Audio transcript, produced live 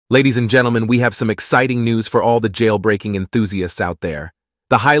Ladies and gentlemen, we have some exciting news for all the jailbreaking enthusiasts out there.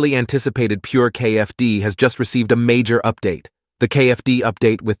 The highly anticipated PureKFD has just received a major update. The KFD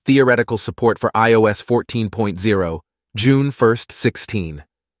update with theoretical support for iOS 14.0, June 1st, 16.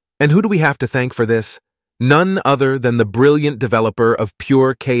 And who do we have to thank for this? None other than the brilliant developer of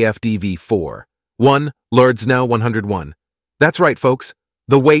PureKFD v4, Lordsnow 101. That's right, folks.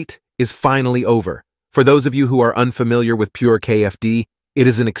 The wait is finally over. For those of you who are unfamiliar with PureKFD, it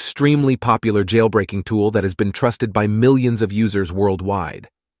is an extremely popular jailbreaking tool that has been trusted by millions of users worldwide.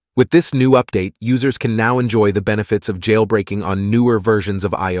 With this new update, users can now enjoy the benefits of jailbreaking on newer versions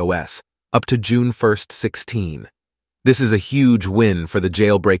of iOS, up to June 1st, 16. This is a huge win for the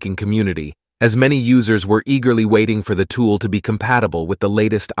jailbreaking community, as many users were eagerly waiting for the tool to be compatible with the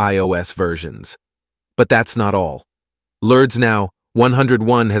latest iOS versions. But that's not all. Lordsnow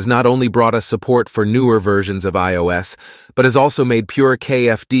 101 has not only brought us support for newer versions of iOS, but has also made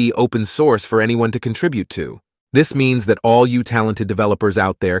PureKFD open source for anyone to contribute to. This means that all you talented developers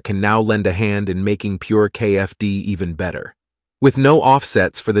out there can now lend a hand in making PureKFD even better. With no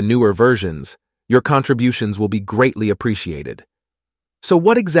offsets for the newer versions, your contributions will be greatly appreciated. So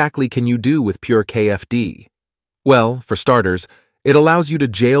what exactly can you do with PureKFD? Well, for starters, it allows you to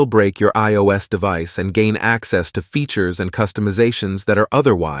jailbreak your iOS device and gain access to features and customizations that are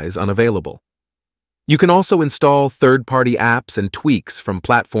otherwise unavailable. You can also install third-party apps and tweaks from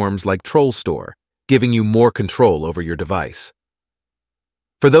platforms like TrollStore, giving you more control over your device.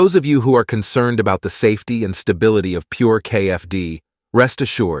 For those of you who are concerned about the safety and stability of PureKFD, rest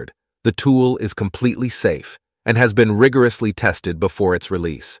assured, the tool is completely safe and has been rigorously tested before its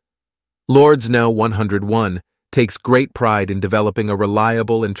release. Lordsnow 101 takes great pride in developing a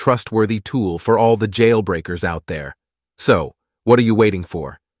reliable and trustworthy tool for all the jailbreakers out there. So, what are you waiting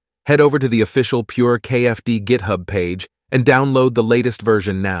for? Head over to the official PureKFD GitHub page and download the latest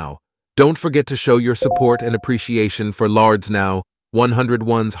version now. Don't forget to show your support and appreciation for Lordsnow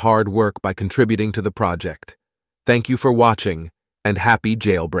 101's hard work by contributing to the project. Thank you for watching, and happy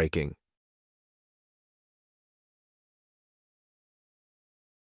jailbreaking.